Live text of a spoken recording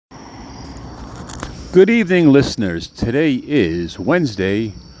Good evening, listeners. Today is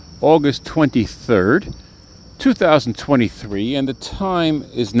Wednesday, August 23rd, 2023, and the time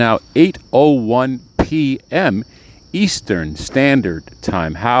is now 8:01 p.m. Eastern Standard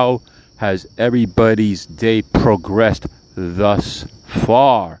Time. How has everybody's day progressed thus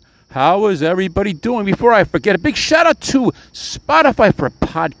far? How is everybody doing? Before I forget, a big shout out to Spotify for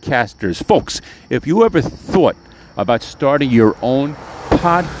podcasters. Folks, if you ever thought about starting your own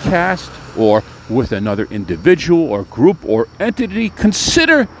podcast or with another individual or group or entity,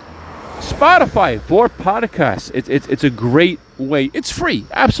 consider Spotify for podcasts. It's a great way. It's free,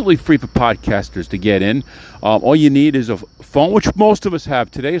 absolutely free for podcasters to get in. All you need is a phone, which most of us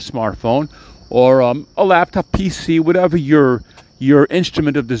have today, a smartphone, or a laptop, PC, whatever your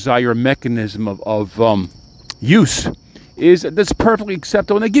instrument of desire, mechanism of use is. That's perfectly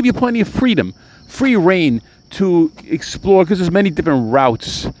acceptable, and they give you plenty of freedom, free reign to explore, because there's many different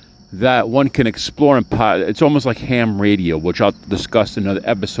routes that one can explore in it's almost like ham radio, which I'll discuss in another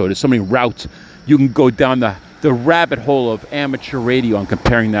episode. There's so many routes you can go down the rabbit hole of amateur radio and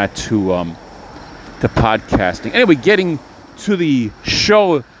comparing that to podcasting. Anyway, getting to the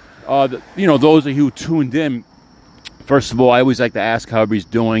show, those of you who tuned in, first of all, I always like to ask how everybody's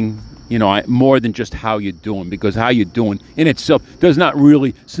doing, more than just how you're doing, because how you're doing in itself does not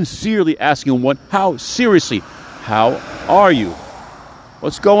really sincerely asking one, how seriously, how are you?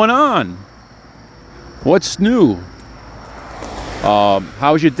 What's going on? What's new?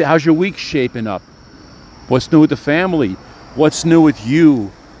 How's your week shaping up? What's new with the family? What's new with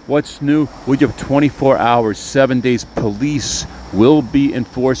you? What's new with your 24 hours, 7 days? Police will be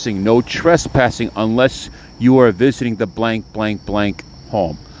enforcing no trespassing unless you are visiting the blank, blank, blank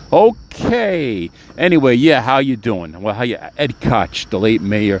home. Okay. Anyway, how you doing? Well, Ed Koch, the late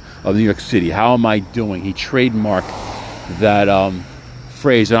mayor of New York City, how am I doing? He trademarked that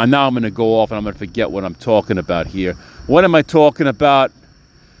phrase, and now I'm going to go off and I'm going to forget what I'm talking about here. What am I talking about?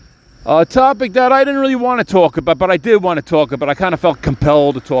 A topic that I didn't really want to talk about, but I did want to talk about. I kind of felt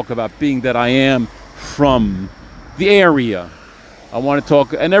compelled to talk about, being that I am from the area. I want to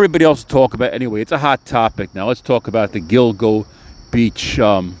talk, and everybody else talk about. Anyway, it's a hot topic now. Let's talk about the Gilgo Beach.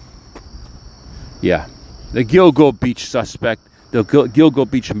 The Gilgo Beach suspect, the Gilgo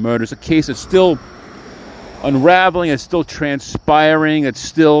Beach murders, a case that's still unraveling, it's still transpiring, it's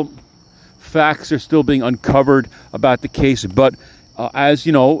still, facts are still being uncovered about the case. But as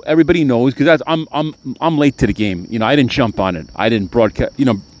you know, everybody knows, because I'm late to the game. I didn't jump on it. I didn't broadcast.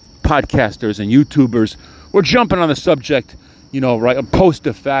 Podcasters and YouTubers were jumping on the subject. Right, post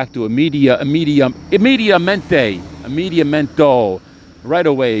facto, immediamento, right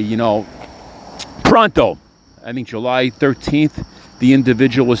away. Pronto. I think July 13th. The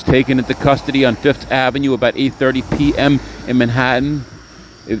individual was taken into custody on 5th Avenue about 8:30 p.m. in Manhattan.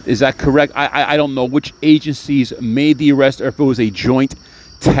 Is that correct? I don't know which agencies made the arrest or if it was a joint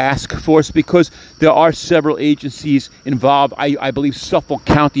task force, because there are several agencies involved. I believe Suffolk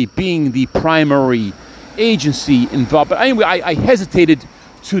County being the primary agency involved. But anyway, I hesitated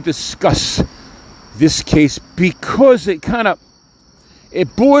to discuss this case because it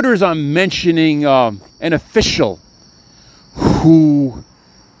borders on mentioning an official who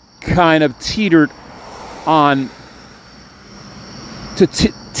kind of teetered on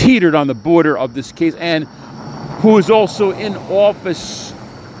the border of this case, and who was also in office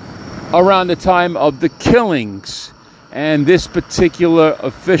around the time of the killings. And this particular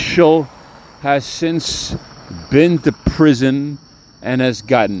official has since been to prison and has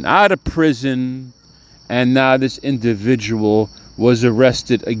gotten out of prison, and now this individual was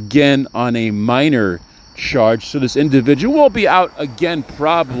arrested again on a minor charge. So this individual will be out again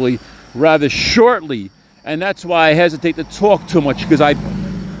probably rather shortly, and that's why I hesitate to talk too much, because I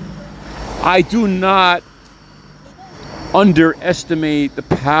do not underestimate the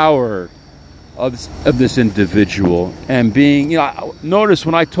power of this individual. And being, notice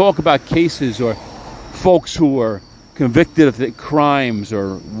when I talk about cases or folks who are convicted of the crimes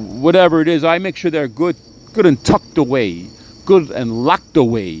or whatever it is, I make sure they're good and tucked away, good and locked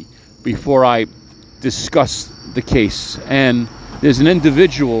away before I discuss the case. And there's an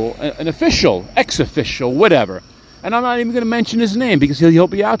individual, an official, ex-official, whatever, and I'm not even going to mention his name because he'll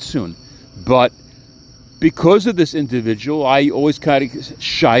be out soon. But because of this individual, I always kind of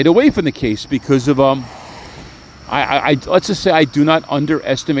shied away from the case because of I let's just say I do not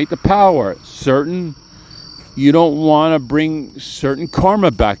underestimate the power. You don't want to bring certain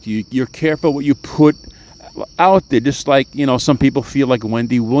karma back to you. You're careful what you put out there. Just like, some people feel like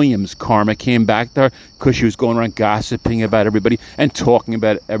Wendy Williams' karma came back to her because she was going around gossiping about everybody and talking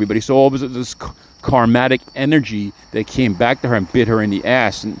about everybody. So all of this karmatic energy that came back to her and bit her in the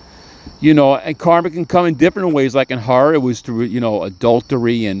ass. And You know, and karma can come in different ways. Like in her, it was through, you know,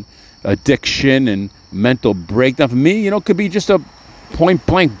 adultery and addiction and mental breakdown. For me, you know, it could be just a point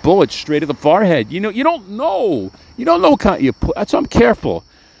blank bullet straight to the forehead. You know, you don't know. You don't know kind you put. That's why I'm careful.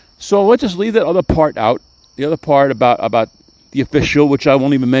 So let's just leave that other part out. The other part about the official, which I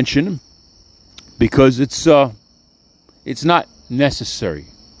won't even mention, because it's not necessary.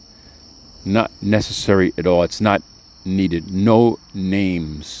 Not necessary at all. It's not needed. No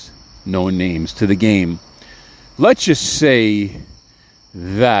names. No names to the game. Let's just say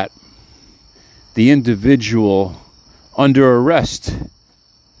that the individual under arrest,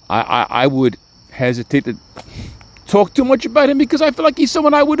 I would hesitate to talk too much about him because I feel like he's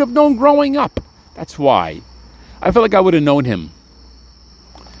someone I would have known growing up. That's why. I feel like I would have known him.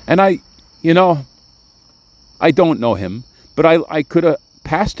 And I don't know him, but I could have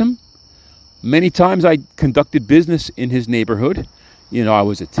passed him. Many times I conducted business in his neighborhood. You know, I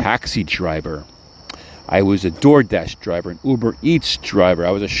was a taxi driver. I was a DoorDash driver, an Uber Eats driver.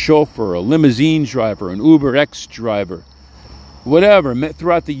 I was a chauffeur, a limousine driver, an Uber X driver. Whatever.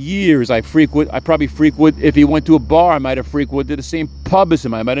 Throughout the years, I probably frequent, if he went to a bar, I might have frequented the same pub as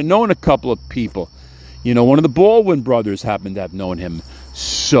him. I might have known a couple of people. You know, one of the Baldwin brothers happened to have known him.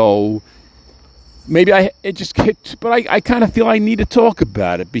 So maybe it just hit, but I kind of feel I need to talk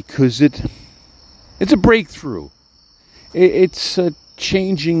about it because it's a breakthrough. It's a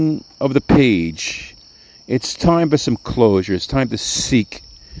changing of the page. It's time for some closure. It's time to seek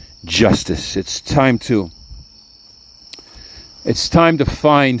justice. It's time to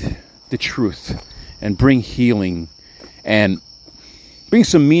find the truth and bring healing and bring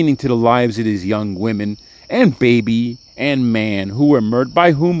some meaning to the lives of these young women and baby and man who were murdered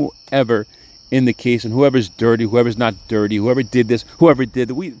by whomever in the case, and whoever's dirty, whoever's not dirty, whoever did this, whoever did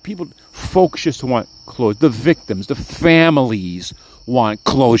that. Folks just want closure. The victims, the families want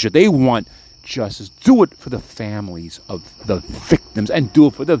closure. They want justice. Do it for the families of the victims and do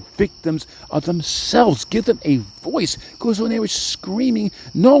it for the victims of themselves. Give them a voice. Because when they were screaming,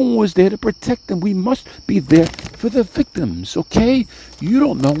 no one was there to protect them. We must be there for the victims, okay? You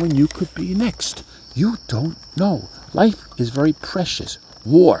don't know when you could be next. You don't know. Life is very precious.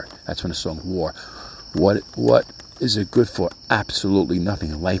 War. That's when the song War. What is it good for? Absolutely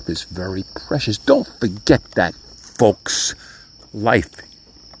nothing. Life is very precious. Don't forget that, folks. Life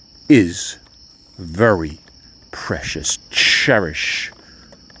is very precious. Cherish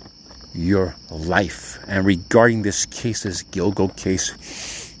your life. And regarding this case, this Gilgo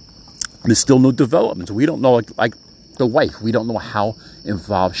case, there's still no developments. We don't know, like the wife, we don't know how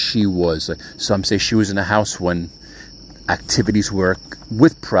involved she was. Like some say she was in the house when activities were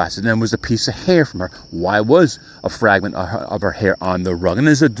with prostitutes, and then was a piece of hair from her. Why was a fragment of her hair on the rug? And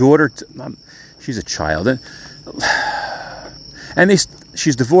there's a daughter, she's a child, and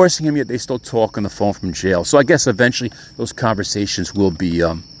she's divorcing him, yet they still talk on the phone from jail. So I guess eventually those conversations will be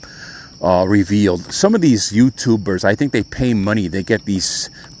revealed. Some of these YouTubers, I think they pay money. They get these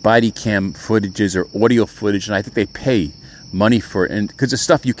body cam footages or audio footage, and I think they pay money for it, and because it's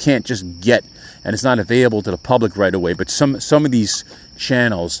stuff you can't just get, and it's not available to the public right away. But some of these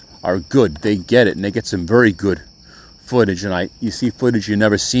channels are good. They get it, and they get some very good footage. And you see footage you've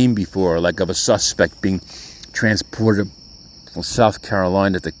never seen before, like of a suspect being transported from South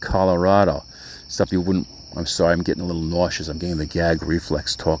Carolina to Colorado. Stuff you wouldn't. I'm sorry, I'm getting a little nauseous. I'm getting the gag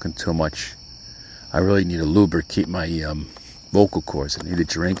reflex talking too much. I really need to lubricate my vocal cords. I need a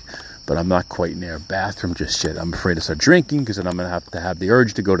drink, but I'm not quite near a bathroom just yet. I'm afraid to start drinking because then I'm going to have the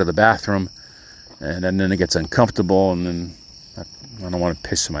urge to go to the bathroom, and then it gets uncomfortable, and then I don't want to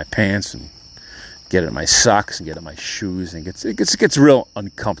piss in my pants and get it in my socks and get it in my shoes, and it gets real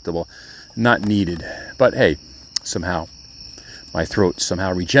uncomfortable. Not needed, but hey, somehow my throat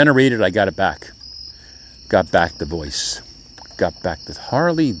somehow regenerated. I got it back. Got back the voice. Got back the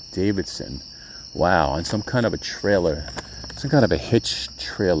Harley Davidson. Wow, on some kind of a trailer. Some kind of a hitch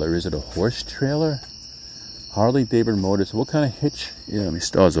trailer. Is it a horse trailer? Harley Davidson Motors. What kind of hitch? Yeah, let me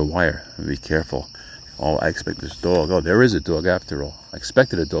still has a wire. Be careful. Oh, I expect this dog. Oh, there is a dog after all. I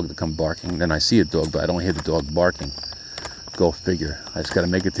expected a dog to come barking. Then I see a dog, but I don't hear the dog barking. Go figure. I just got to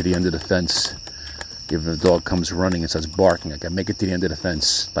make it to the end of the fence. If the dog comes running and starts barking, I got to make it to the end of the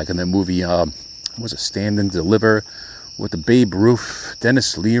fence. Like in the movie, was it Stand and Deliver? With the Babe Ruth,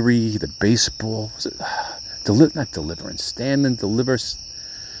 Dennis Leary, the baseball. Was it not Deliverance? Stand and Deliver.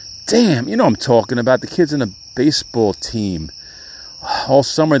 Damn, you know what I'm talking about. The kids in the baseball team. All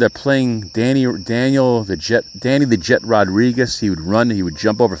summer they're playing Danny the Jet Rodriguez. He would run, he would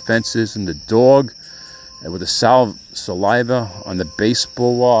jump over fences, and the dog with the saliva on the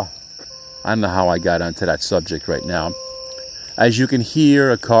baseball wall. I don't know how I got onto that subject right now. As you can hear,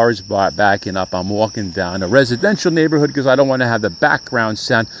 a car is backing up. I'm walking down a residential neighborhood because I don't want to have the background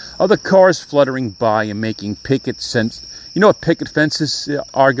sound of the cars fluttering by and making picket fence. You know what picket fences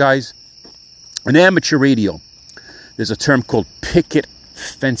are, guys? In amateur radio, there's a term called picket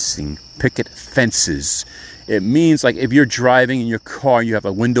fencing, picket fences. It means like if you're driving in your car and you have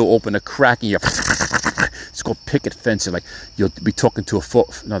a window open, a crack, and you have, it's called picket fencing. Like you'll be talking to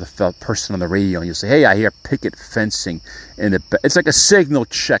another person on the radio and you'll say, hey, I hear picket fencing. And it's like a signal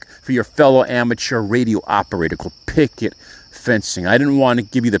check for your fellow amateur radio operator called picket fencing. I didn't want to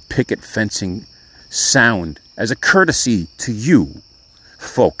give you the picket fencing sound as a courtesy to you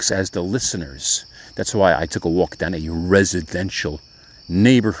folks, as the listeners. That's why I took a walk down a residential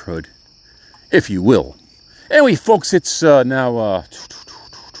neighborhood, if you will. Anyway, folks, it's now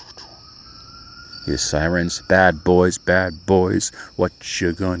here's sirens. Bad boys, what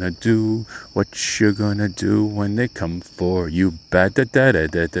you gonna do? What you gonna do when they come for you? Bad da da da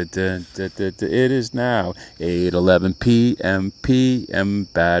da da da da da. It is now 8:11 p.m.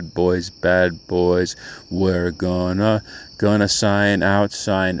 Bad boys, we're gonna sign out,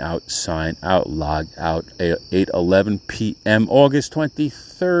 log out. 8:11 p.m. August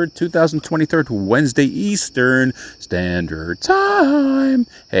 23rd, 2023, Wednesday, Eastern Standard Time.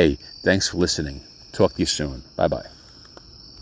 Hey, thanks for listening. Talk to you soon. Bye-bye.